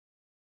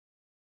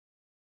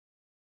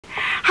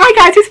Hi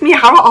guys, it's me.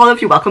 How are all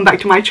of you? Welcome back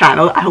to my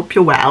channel. I hope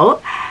you're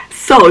well.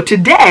 So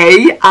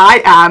today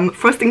I am,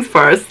 first things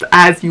first,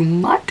 as you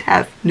might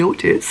have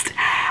noticed,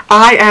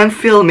 I am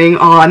filming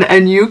on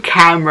a new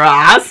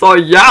camera. So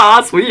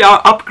yes, we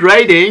are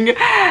upgrading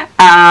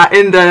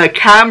in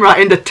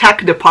the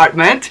tech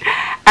department,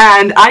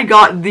 and I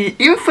got the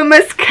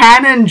infamous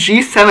Canon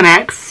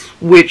G7X,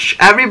 which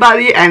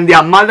everybody and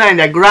their mother and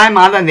their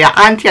grandmother and their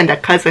auntie and their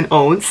cousin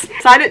owns.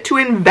 Decided to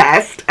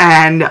invest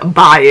and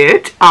buy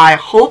it. I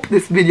hope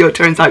this video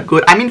turns out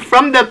good. I mean,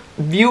 from the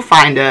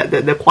viewfinder,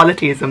 the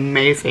quality is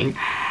amazing.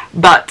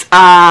 But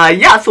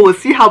yeah, so we'll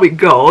see how it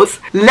goes.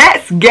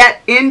 Let's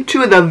get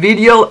into the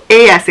video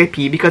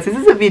ASAP, because this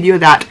is a video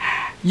that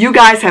you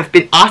guys have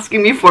been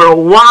asking me for a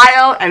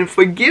while, and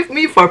forgive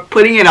me for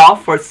putting it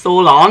off for so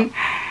long.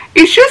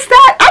 It's just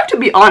that, I have to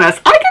be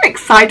honest, I get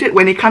excited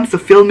when it comes to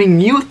filming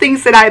new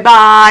things that I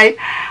buy,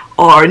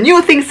 or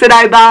new things that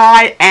I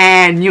buy,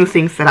 and new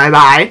things that I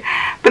buy.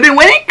 But then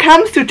when it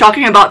comes to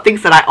talking about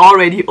things that I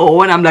already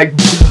own, I'm like,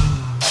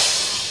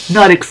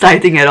 not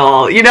exciting at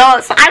all, you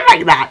know? So I'm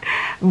like that.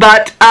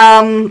 But,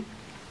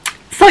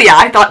 so yeah,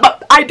 I thought,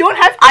 but I don't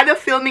have other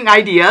filming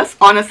ideas,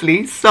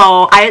 honestly,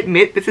 so I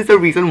admit this is the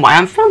reason why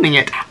I'm filming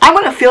it. I'm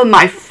gonna film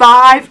my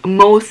 5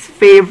 most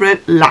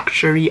favorite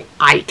luxury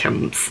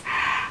items.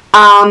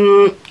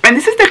 And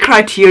this is the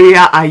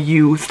criteria I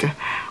used.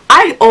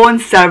 I own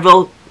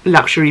several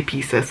luxury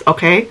pieces,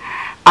 okay?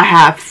 I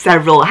have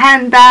several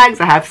handbags,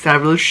 I have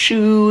several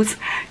shoes,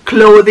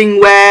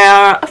 clothing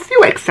wear, a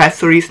few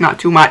accessories, not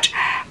too much.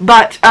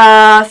 But,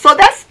 so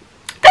that's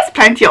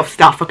plenty of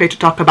stuff, okay, to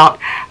talk about.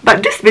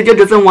 But this video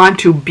doesn't want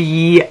to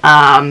be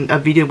a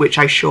video which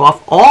I show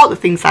off all the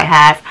things I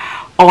have,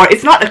 or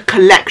it's not a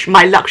collection,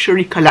 my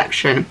luxury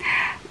collection.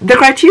 The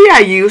criteria I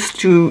use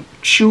to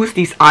choose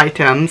these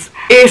items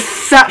is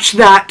such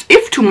that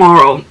if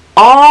tomorrow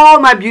all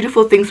my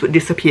beautiful things would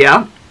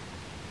disappear,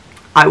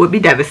 I would be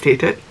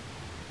devastated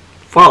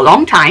for a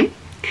long time.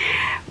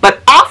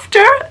 But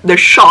after the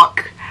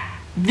shock,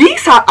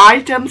 these are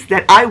items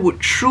that I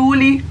would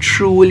truly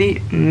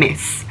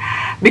miss,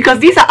 because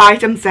these are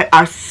items that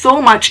are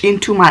so much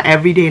into my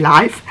everyday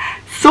life,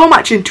 so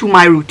much into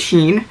my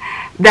routine,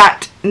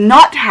 that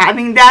not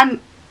having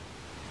them,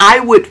 I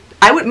would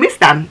miss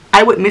them.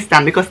 I would miss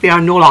them because they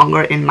are no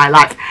longer in my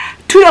life,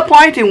 to the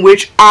point in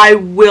which I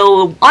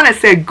will,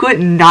 honestly, a good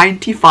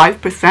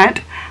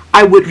 95%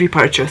 I would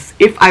repurchase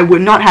if I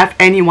would not have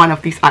any one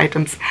of these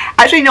items.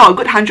 Actually, no, a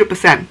good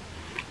 100%.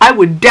 I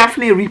would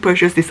definitely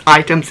repurchase these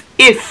items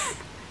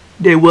if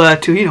they were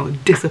to, you know,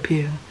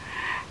 disappear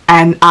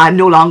and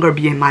no longer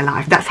be in my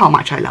life. That's how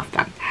much I love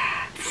them.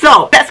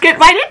 So let's get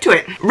right into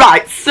it.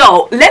 Right,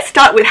 so let's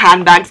start with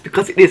handbags,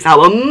 because it is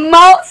our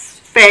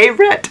most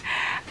favorite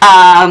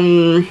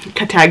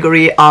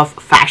category of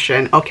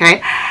fashion,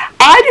 okay?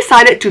 I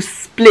decided to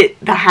split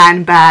the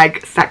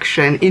handbag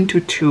section into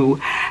 2,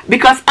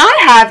 because I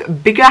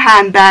have bigger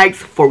handbags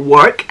for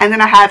work, and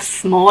then I have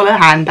smaller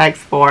handbags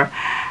for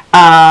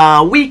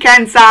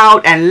weekends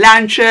out and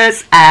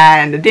lunches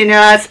and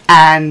dinners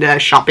and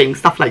shopping,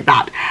 stuff like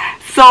that.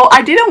 So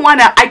I didn't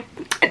want to,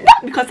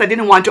 not because I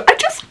didn't want to, I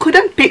just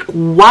couldn't pick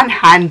one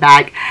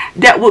handbag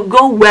that would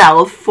go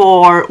well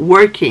for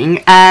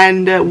working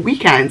and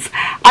weekends.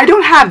 I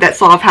don't have that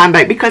sort of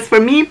handbag, because for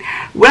me,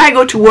 when I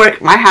go to work,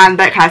 my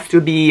handbag has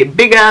to be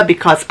bigger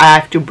because I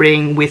have to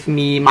bring with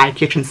me my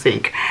kitchen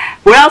sink.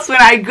 Whereas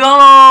when I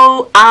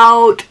go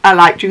out,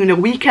 like during the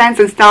weekends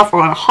and stuff,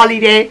 or on a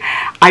holiday,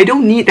 I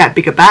don't need that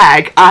bigger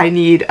bag. I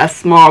need a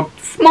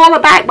smaller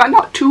bag, but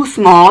not too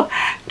small,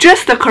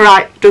 just the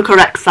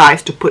correct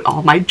size to put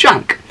all my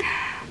junk.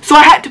 So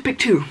I had to pick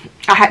 2.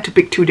 I had to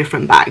pick 2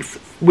 different bags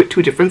with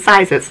 2 different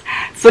sizes.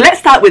 So let's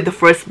start with the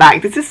first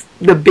bag. This is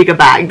the bigger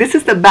bag. This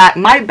is the bag,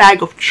 my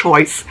bag of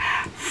choice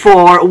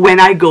for when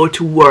I go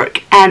to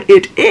work, and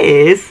it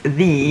is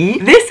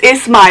this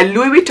is my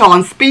Louis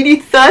Vuitton Speedy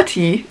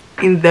 30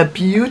 in the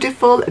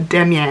beautiful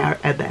Demier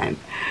Ebene.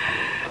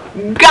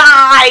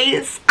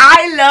 Guys,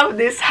 I love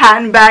this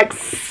handbag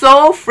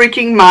so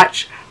freaking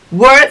much.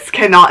 Words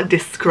cannot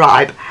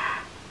describe.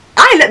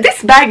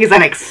 This bag is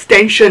an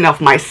extension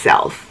of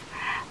myself.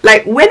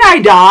 Like, when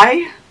I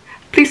die,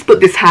 please put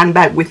this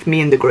handbag with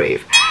me in the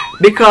grave,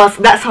 because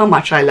that's how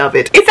much I love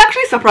it. It's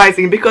actually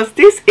surprising, because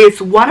this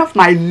is one of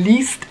my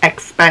least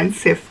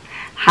expensive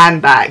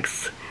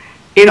handbags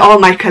in all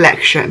my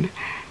collection,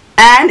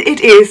 and it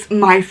is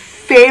my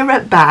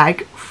favorite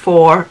bag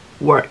for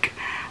work.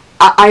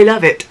 I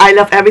love it. I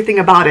love everything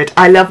about it.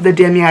 I love the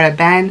Demier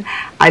Ebene.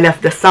 I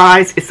love the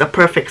size. It's a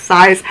perfect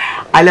size.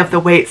 I love the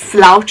way it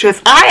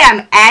slouches. I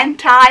am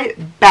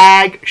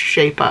anti-bag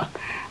shaper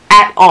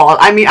at all.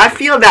 I mean, I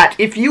feel that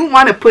if you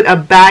want to put a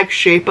bag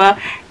shaper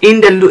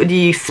in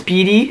the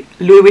Speedy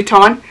Louis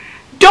Vuitton,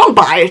 don't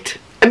buy it.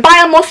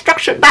 Buy a more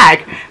structured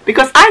bag,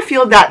 because I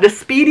feel that the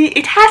Speedy,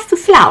 it has to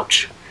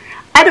slouch.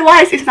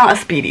 Otherwise, it's not a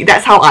Speedy.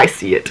 That's how I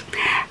see it.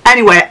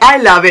 Anyway, I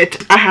love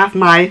it. I have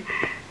my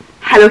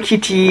Hello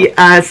Kitty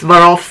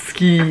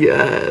Swarovski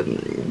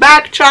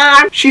bag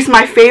charm. She's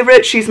my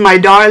favorite. She's my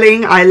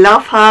darling. I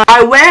love her.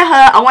 I wear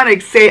her, I want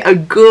to say, a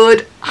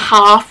good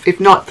half,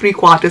 if not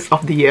 3/4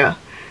 of the year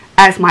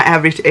as my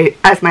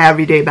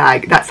everyday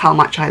bag. That's how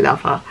much I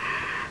love her.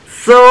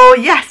 So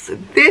yes,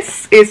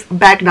 this is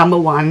bag number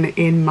 1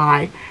 in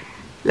my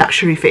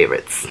luxury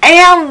favorites.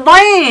 And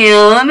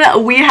then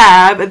we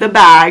have the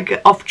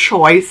bag of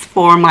choice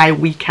for my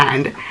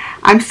weekend.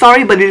 I'm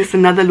sorry, but it is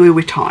another Louis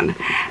Vuitton,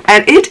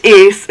 and it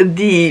is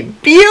the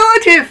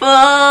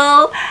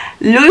beautiful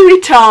Louis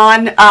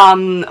Vuitton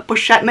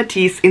pochette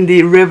Matisse in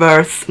the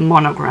reverse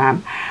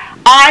monogram.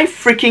 I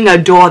freaking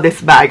adore this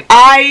bag.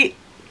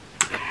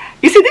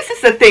 You see, this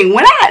is the thing.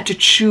 When I had to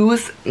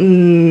choose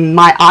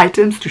my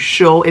items to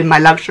show in my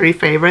luxury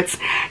favorites,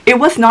 it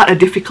was not a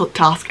difficult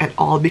task at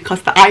all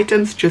because the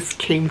items just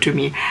came to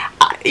me.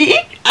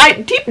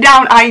 Deep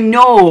down, I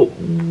know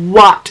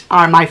what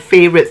are my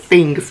favorite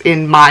things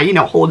in my,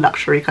 whole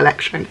luxury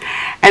collection.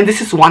 And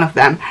this is one of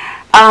them.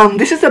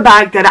 This is a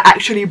bag that I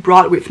actually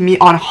brought with me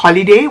on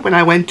holiday when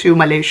I went to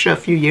Malaysia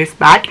a few years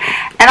back.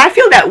 And I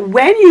feel that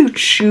when you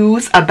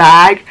choose a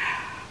bag,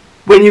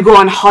 when you go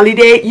on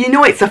holiday, you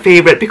know it's a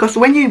favorite, because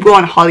when you go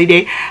on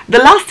holiday, the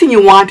last thing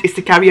you want is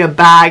to carry a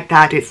bag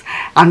that is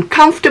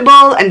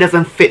uncomfortable and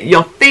doesn't fit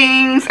your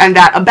things, and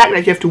a bag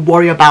that you have to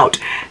worry about.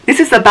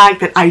 This is a bag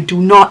that I do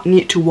not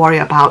need to worry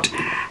about.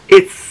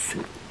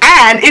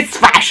 It's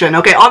fashion,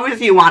 okay?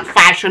 Obviously you want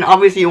fashion,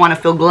 obviously you want to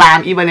feel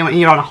glam even when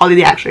you're on a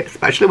holiday, actually,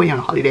 especially when you're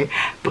on a holiday,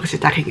 because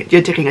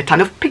you're taking a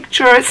ton of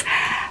pictures.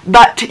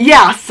 But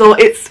yeah, so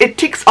it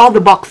ticks all the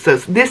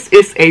boxes. This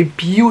is a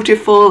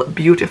beautiful,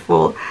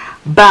 beautiful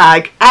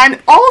bag. And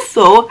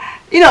also,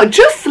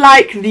 just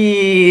like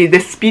the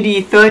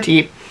Speedy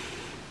 30,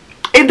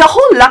 in the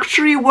whole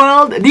luxury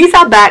world, these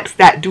are bags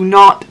that do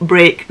not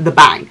break the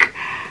bank.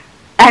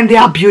 And they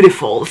are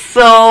beautiful.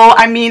 So,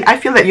 I mean, I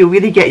feel that you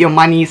really get your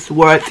money's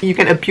worth. You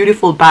get a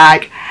beautiful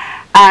bag.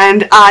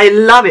 And I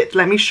love it.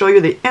 Let me show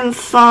you the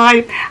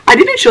inside. I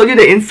didn't show you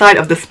the inside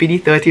of the Speedy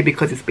 30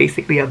 because it's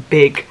basically a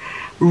big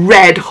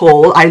red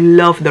hole. I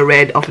love the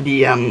red of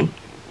the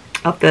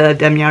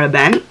Damier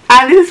Ebene.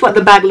 And this is what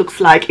the bag looks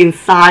like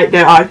inside.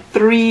 There are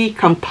 3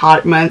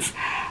 compartments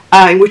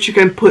in which you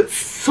can put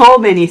so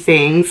many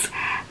things.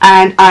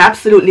 And I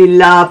absolutely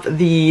love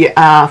the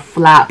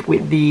flap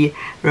with the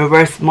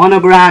reverse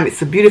monogram.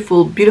 It's a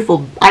beautiful,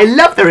 beautiful. I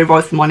love the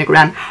reverse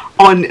monogram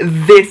on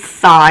this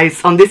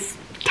size, on this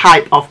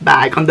type of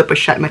bag, on the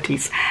pochette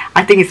Matisse.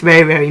 I think it's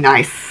very, very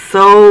nice.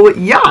 So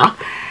yeah,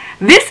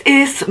 this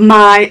is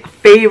my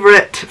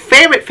favorite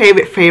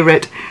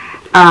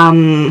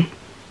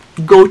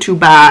go-to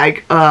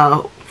bag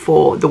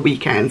for the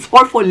weekends,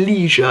 or for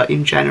leisure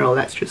in general,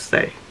 let's just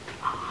say.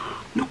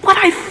 Look what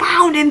I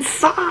found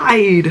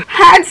inside!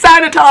 Hand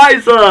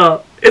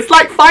sanitizer! It's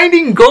like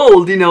finding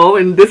gold,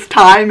 in this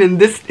time, in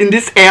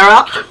this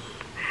era.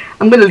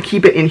 I'm gonna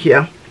keep it in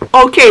here.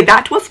 Okay,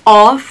 that was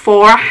all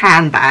for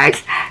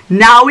handbags.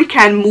 Now we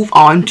can move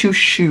on to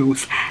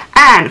shoes.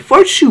 And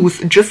for shoes,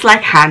 just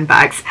like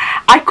handbags,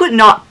 I could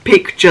not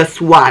pick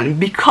just one,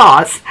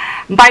 because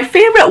my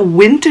favorite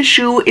winter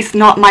shoe is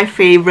not my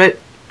favorite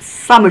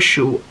summer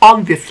shoe,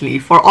 obviously,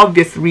 for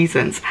obvious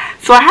reasons.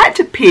 So I had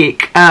to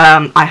pick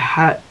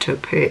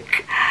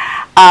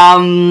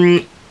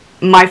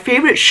my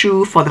favorite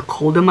shoe for the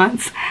colder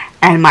months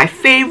and my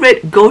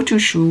favorite go-to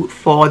shoe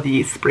for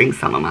the spring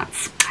summer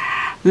months.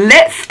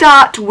 Let's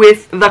start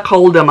with the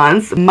colder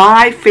months.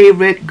 My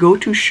favorite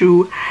go-to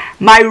shoe,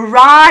 my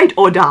ride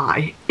or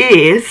die,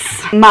 is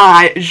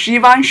my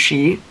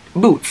Givenchy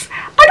boots.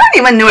 I don't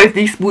even know if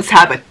these boots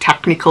have a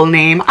technical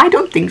name. I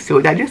don't think so.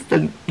 They're just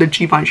the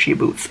Givenchy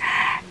boots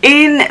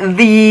in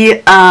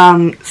the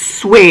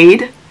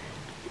suede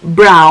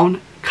brown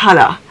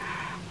color.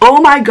 Oh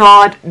my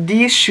god,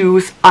 these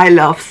shoes I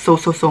love so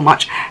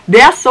much.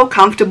 They are so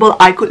comfortable.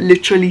 I could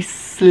literally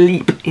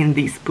sleep in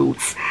these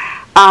boots.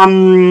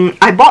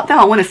 I bought them,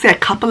 I want to say, a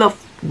couple of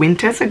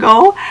winters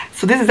ago.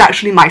 So this is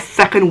actually my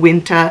second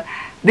winter.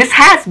 This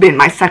has been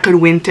my second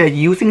winter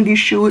using these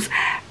shoes.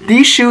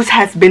 These shoes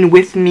has been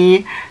with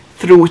me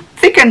through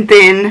thick and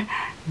thin,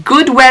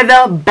 good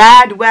weather,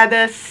 bad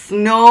weather,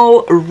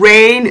 snow,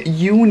 rain,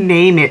 you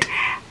name it.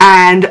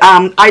 And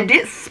I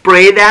did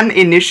spray them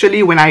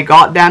initially when I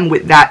got them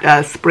with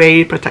that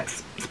spray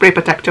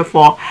protector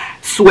for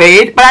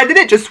suede, but I did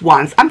it just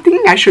once. I'm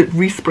thinking I should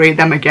respray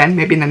them again,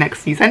 maybe in the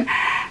next season.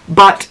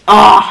 But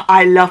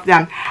I love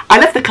them. I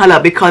love the color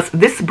because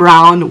this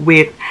brown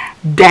with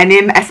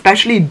denim,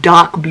 especially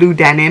dark blue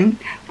denim,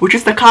 which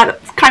is the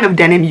kind of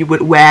denim you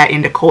would wear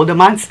in the colder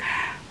months.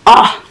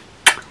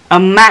 A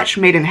match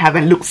made in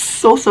heaven. Looks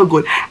so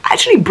good.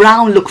 Actually,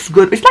 brown looks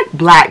good. It's like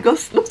black.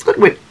 Looks good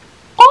with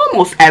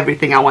almost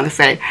everything, I want to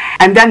say.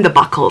 And then the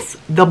buckles,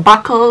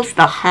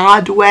 the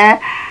hardware,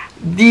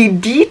 the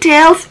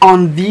details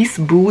on these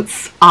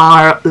boots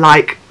are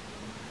like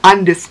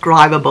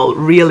undescribable,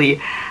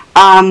 really.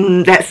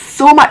 There's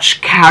so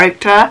much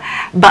character,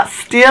 but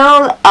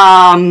still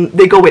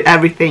they go with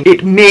everything.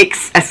 It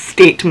makes a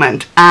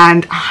statement,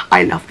 and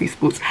I love these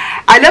boots.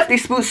 I love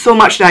these boots so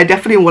much that I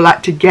definitely would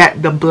like to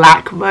get the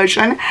black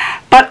version.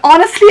 But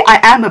honestly, I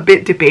am a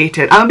bit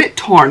debated. I'm a bit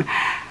torn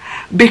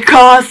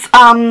because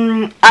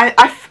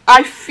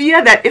I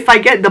fear that if I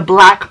get the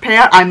black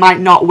pair, I might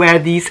not wear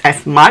these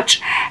as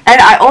much. And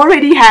I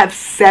already have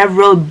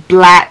several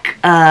black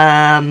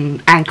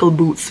ankle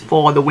boots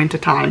for the winter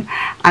time.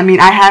 I mean,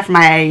 I have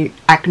my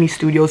Acne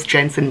Studios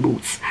Jensen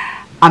boots.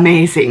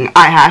 Amazing.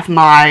 I have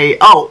my,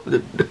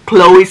 the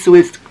Chloe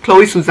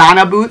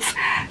Susanna boots.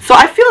 So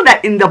I feel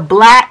that in the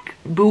black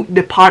boot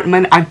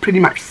department, I'm pretty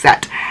much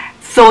set.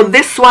 So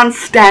this one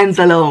stands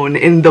alone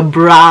in the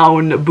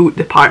brown boot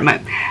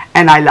department,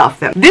 and I love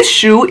them. This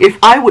shoe, if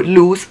I would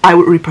lose, I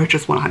would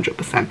repurchase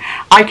 100%.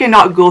 I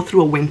cannot go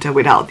through a winter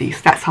without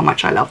these. That's how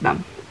much I love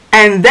them.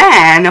 And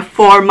then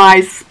for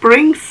my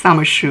spring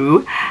summer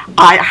shoe,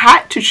 I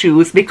had to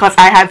choose because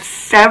I have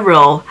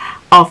several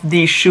of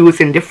these shoes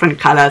in different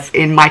colors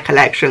in my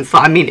collection. So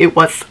I mean, it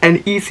was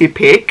an easy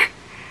pick.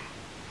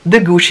 The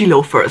Gucci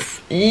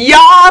loafers.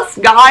 Yes,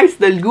 guys,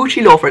 the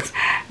Gucci loafers.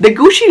 The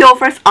Gucci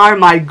loafers are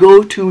my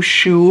go-to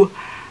shoe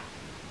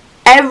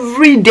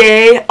every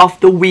day of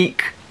the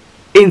week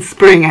in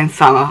spring and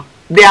summer.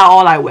 They are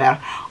all I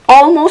wear.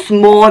 Almost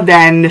more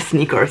than the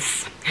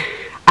sneakers.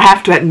 I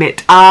have to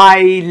admit,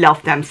 I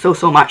love them so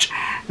much.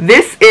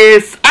 This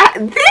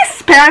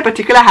pair in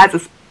particular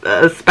has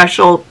a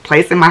special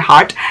place in my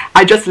heart.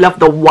 I just love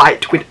the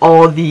white with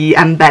all the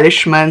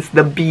embellishments,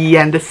 the bee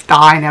and the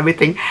star and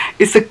everything.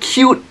 It's a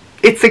cute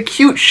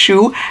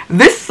shoe.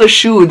 This is a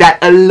shoe that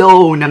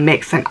alone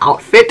makes an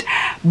outfit.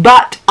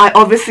 But I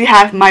obviously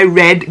have my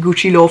red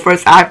Gucci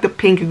loafers. I have the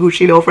pink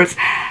Gucci loafers.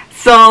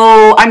 So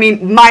I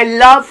mean, my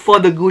love for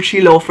the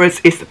Gucci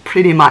loafers is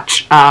pretty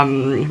much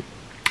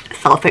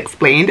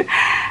self-explained.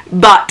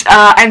 But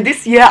and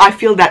this year I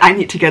feel that I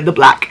need to get the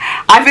black.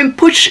 I've been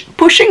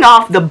pushing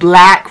off the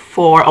black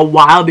for a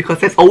while because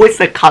there's always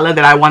a color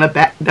that I want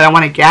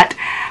to get,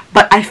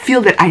 but I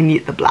feel that I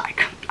need the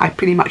black. I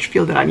pretty much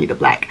feel that I need the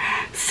black.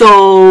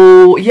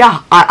 So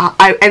yeah,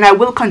 I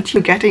will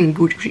continue getting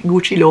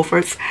Gucci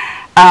loafers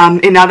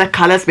in other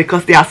colors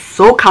because they are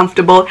so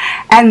comfortable,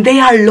 and they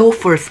are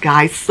loafers,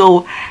 guys,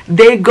 so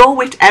they go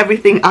with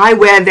everything. I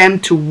wear them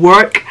to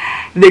work,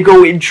 they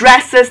go with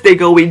dresses, they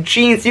go with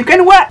jeans. You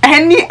can wear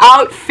any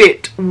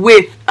outfit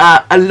with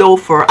a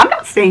loafer. I'm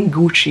not saying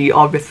Gucci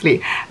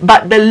obviously,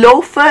 but the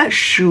loafer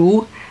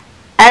shoe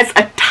as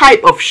a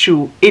type of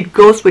shoe, it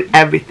goes with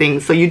everything,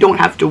 so you don't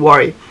have to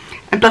worry.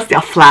 And plus they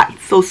are flat,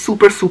 so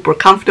super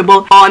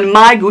comfortable. On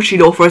my Gucci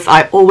loafers,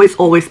 I always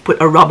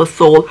put a rubber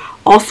sole,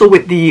 also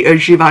with the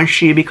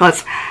Givenchy,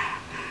 because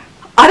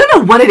I don't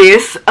know what it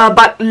is,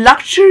 but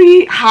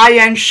luxury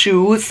high-end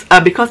shoes,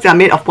 because they are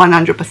made of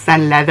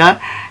 100% leather,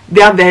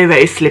 they are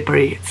very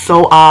slippery.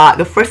 So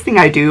the first thing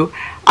I do,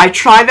 I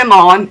try them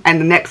on,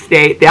 and the next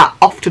day they are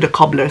off to the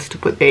cobblers to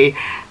put a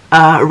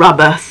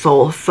rubber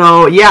sole.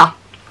 So yeah,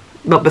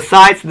 but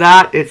besides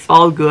that, it's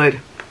all good.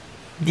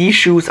 These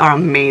shoes are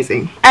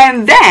amazing.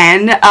 And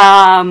then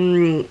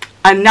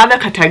another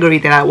category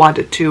that I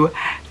wanted to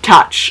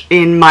touch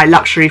in my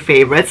luxury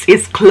favorites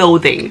is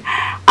clothing.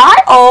 I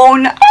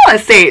don't want to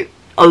say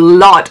a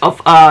lot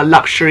of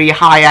luxury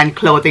high-end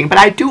clothing, but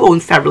I do own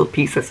several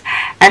pieces,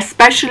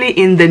 especially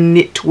in the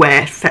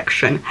knitwear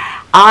section.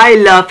 I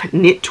love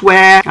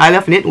knitwear.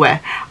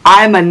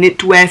 I'm a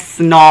knitwear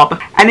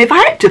snob, and if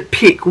I had to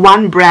pick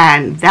one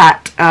brand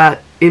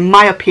that in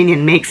my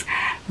opinion makes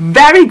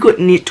very good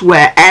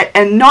knitwear at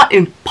a not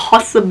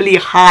impossibly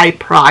high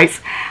price,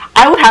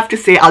 I would have to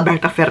say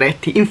Alberta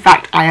Ferretti. In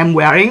fact, I am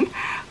wearing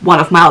one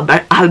of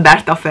my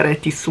Alberta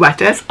Ferretti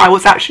sweaters. I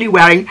was actually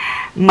wearing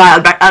my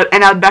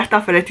an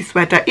Alberta Ferretti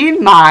sweater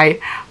in my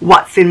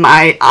what's on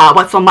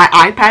my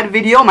iPad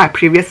video, my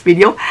previous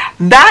video.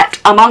 That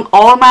among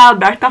all my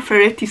Alberta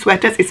Ferretti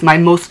sweaters is my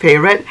most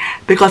favorite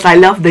because I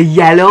love the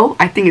yellow.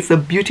 I think it's a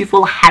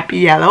beautiful happy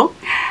yellow.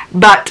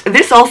 But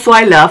this also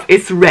I love.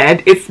 It's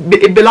red.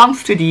 It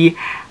belongs to the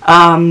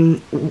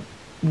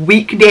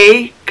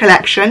weekday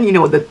collection, you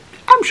know,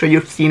 I'm sure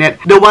you've seen it,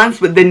 the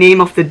ones with the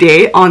name of the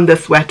day on the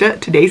sweater.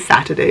 Today's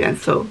Saturday, and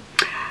so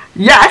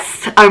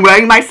yes, I'm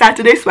wearing my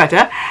Saturday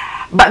sweater.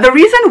 But the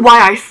reason why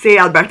I say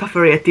Alberta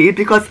Ferretti is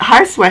because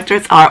her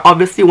sweaters are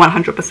obviously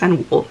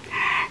 100% wool.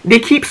 They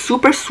keep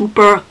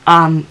super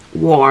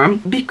warm.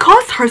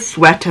 Because her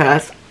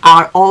sweaters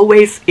are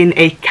always in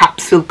a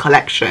capsule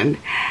collection,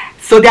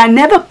 so they are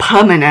never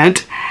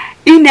permanent,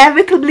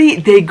 inevitably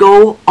they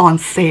go on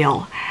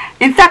sale.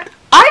 In fact,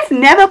 I've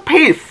never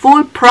paid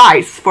full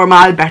price for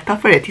my Alberta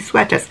Ferretti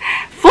sweaters.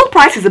 Full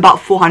price is about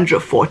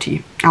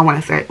 $440, I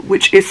want to say,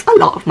 which is a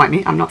lot of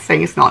money. I'm not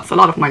saying it's not, it's a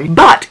lot of money.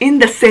 But in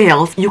the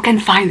sales, you can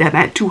find them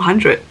at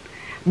 $200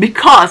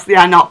 because they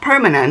are not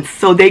permanent,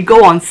 so they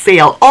go on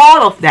sale,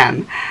 all of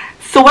them.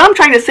 So what I'm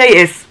trying to say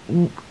is,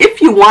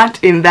 if you want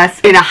to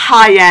invest in a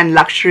high-end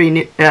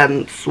luxury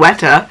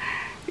sweater,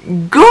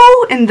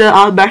 go in the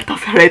Alberto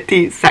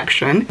Ferretti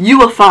section. You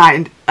will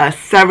find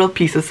several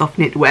pieces of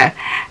knitwear.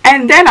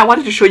 And then I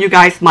wanted to show you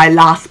guys my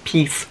last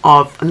piece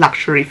of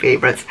luxury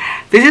favorites.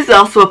 This is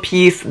also a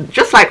piece,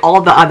 just like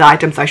all the other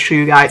items I show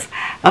you guys,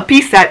 a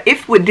piece that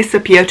if would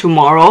disappear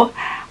tomorrow,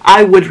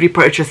 I would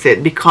repurchase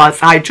it because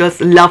I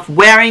just love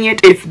wearing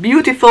it. It's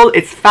beautiful,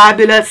 it's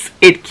fabulous,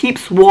 it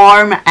keeps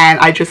warm, and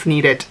I just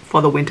need it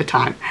for the winter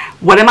time.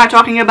 What am I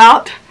talking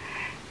about?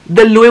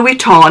 The Louis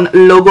Vuitton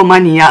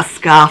Logomania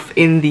scarf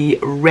in the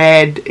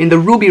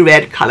ruby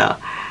red color.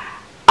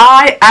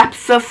 I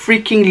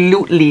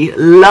abso-freaking-lutely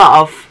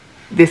love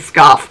this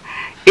scarf.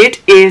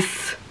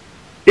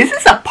 This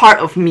is a part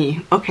of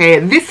me, okay?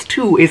 This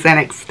too is an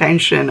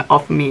extension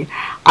of me.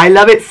 I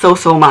love it so,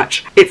 so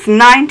much. It's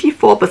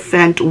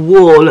 94%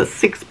 wool,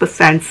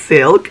 6%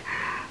 silk.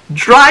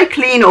 Dry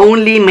clean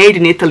only, made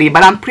in Italy,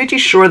 but I'm pretty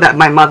sure that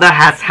my mother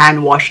has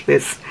hand washed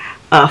this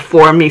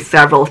for me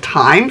several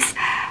times.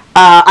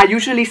 I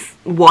usually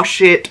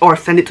wash it or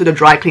send it to the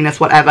dry cleaners,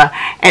 whatever,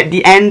 at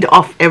the end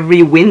of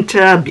every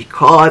winter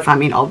because, I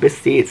mean,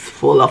 obviously it's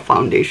full of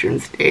foundation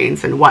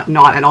stains and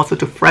whatnot, and also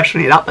to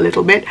freshen it up a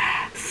little bit.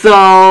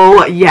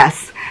 So,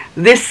 yes,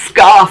 this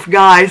scarf,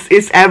 guys,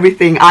 is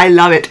everything. I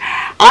love it.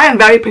 I am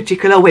very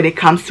particular when it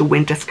comes to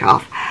winter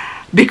scarf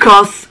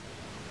because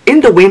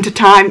in the winter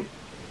time,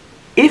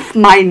 if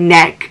my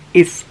neck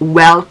is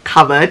well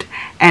covered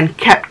and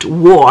kept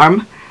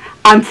warm,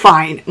 I'm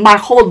fine. My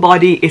whole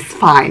body is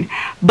fine.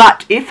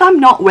 But if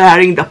I'm not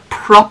wearing the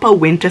proper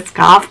winter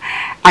scarf,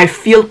 I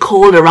feel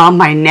cold around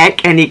my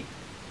neck and it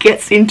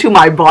gets into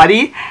my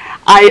body.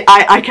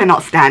 I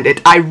cannot stand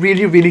it. I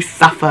really, really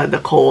suffer the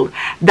cold.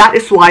 That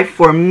is why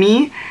for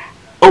me,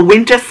 a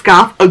winter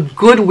scarf, a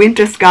good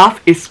winter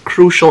scarf is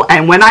crucial.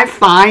 And when I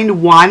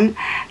find one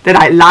that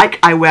I like,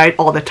 I wear it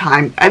all the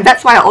time. And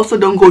that's why I also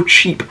don't go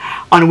cheap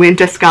on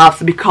winter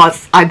scarves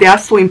because they are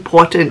so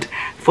important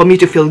for me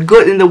to feel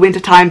good in the winter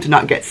time, to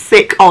not get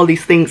sick, all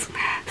these things.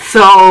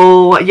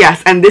 So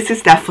yes, and this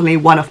is definitely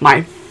one of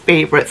my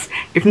favorites,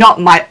 if not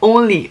my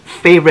only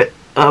favorite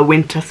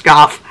winter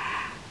scarf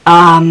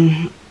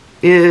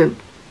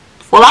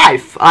for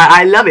life.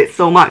 I love it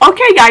so much.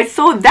 Okay guys,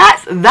 so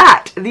that's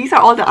that. These are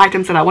all the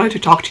items that I wanted to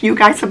talk to you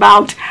guys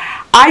about.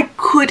 I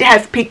could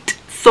have picked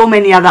so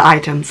many other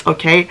items,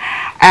 okay,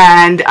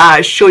 and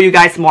show you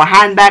guys more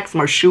handbags,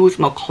 more shoes,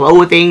 more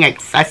clothing,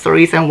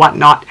 accessories and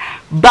whatnot,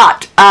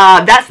 but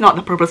that's not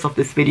the purpose of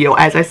this video.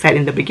 As I said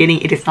in the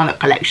beginning, it is not a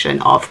collection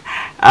of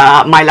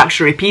my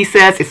luxury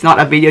pieces. It's not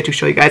a video to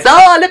show you guys,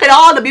 oh, look at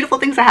all the beautiful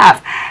things I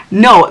have.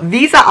 No,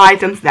 these are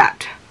items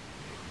that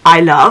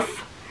I love.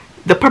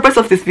 The purpose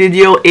of this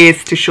video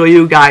is to show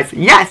you guys,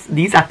 yes,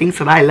 these are things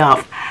that I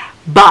love,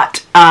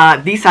 but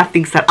these are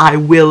things that I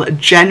will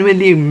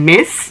genuinely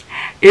miss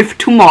if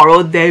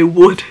tomorrow they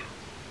would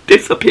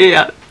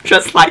disappear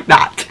just like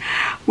that,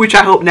 which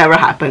I hope never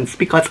happens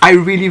because I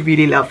really,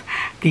 really love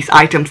these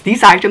items.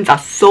 These items are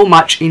so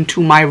much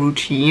into my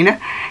routine,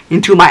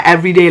 into my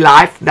everyday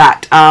life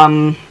that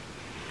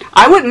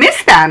I would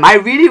miss them. I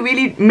really,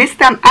 really miss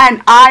them,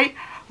 and I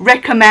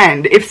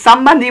recommend, if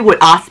somebody would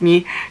ask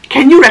me,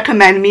 can you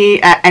recommend me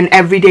an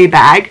everyday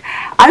bag,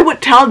 I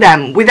would tell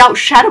them without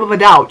shadow of a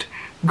doubt,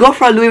 go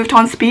for a Louis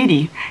Vuitton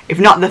Speedy. If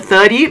not the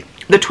 30,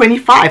 the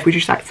 25, which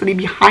is actually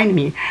behind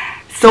me.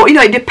 So, you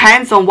know, it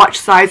depends on what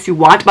size you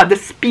want, but the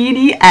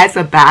Speedy as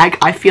a bag,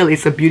 I feel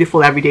is a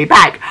beautiful everyday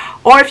bag.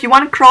 Or if you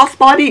want a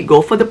crossbody,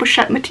 go for the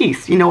Pochette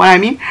Matisse, you know what I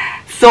mean?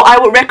 So I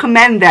would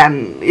recommend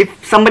them.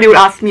 If somebody would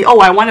ask me, oh,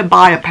 I want to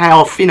buy a pair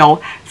of, you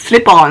know,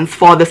 slip-ons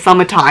for the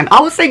summertime,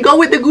 I would say go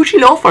with the Gucci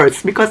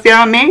loafers because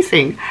they're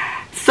amazing.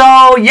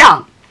 So,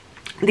 yeah,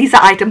 these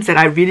are items that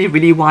I really,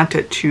 really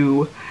wanted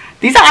to...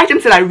 These are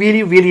items that I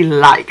really, really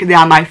like. They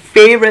are my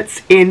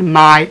favorites in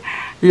my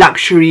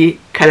luxury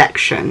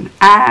collection.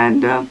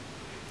 And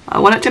I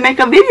wanted to make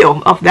a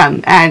video of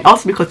them. And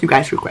also because you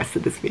guys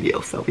requested this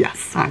video. So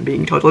yes, I'm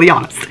being totally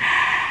honest.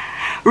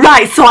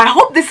 Right, so I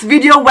hope this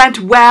video went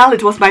well.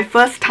 It was my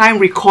first time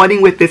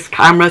recording with this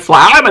camera, so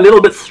I'm a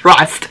little bit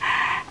stressed.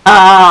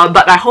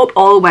 But I hope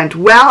all went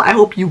well. I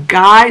hope you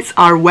guys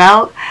are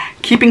well,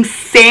 keeping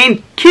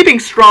sane, keeping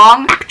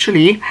strong.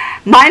 Actually,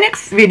 my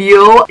next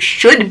video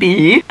should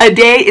be a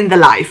day in the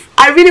life.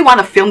 I really want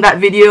to film that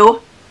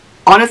video.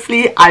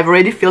 Honestly, I've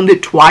already filmed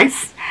it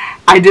twice.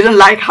 I didn't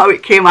like how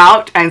it came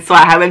out, and so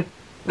I haven't,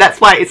 that's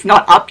why it's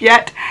not up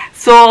yet.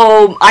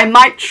 So I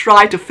might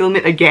try to film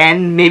it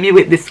again, maybe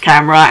with this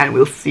camera, and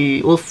we'll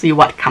see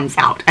what comes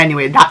out.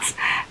 Anyway, that's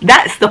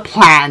the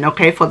plan,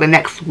 okay, for the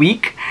next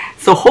week.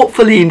 So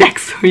hopefully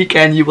next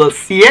weekend you will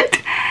see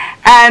it.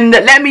 And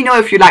let me know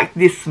if you like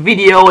this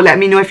video. Let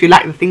me know if you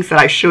like the things that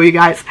I show you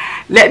guys.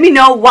 Let me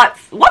know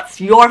what's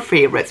your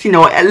favorites, you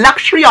know,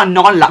 luxury or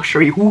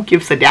non-luxury, who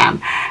gives a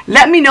damn.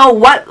 Let me know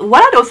what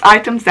are those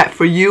items that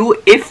for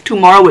you, if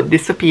tomorrow would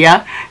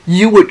disappear,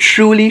 you would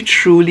truly,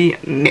 truly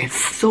miss.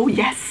 So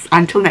yes,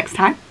 until next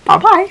time, bye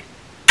bye.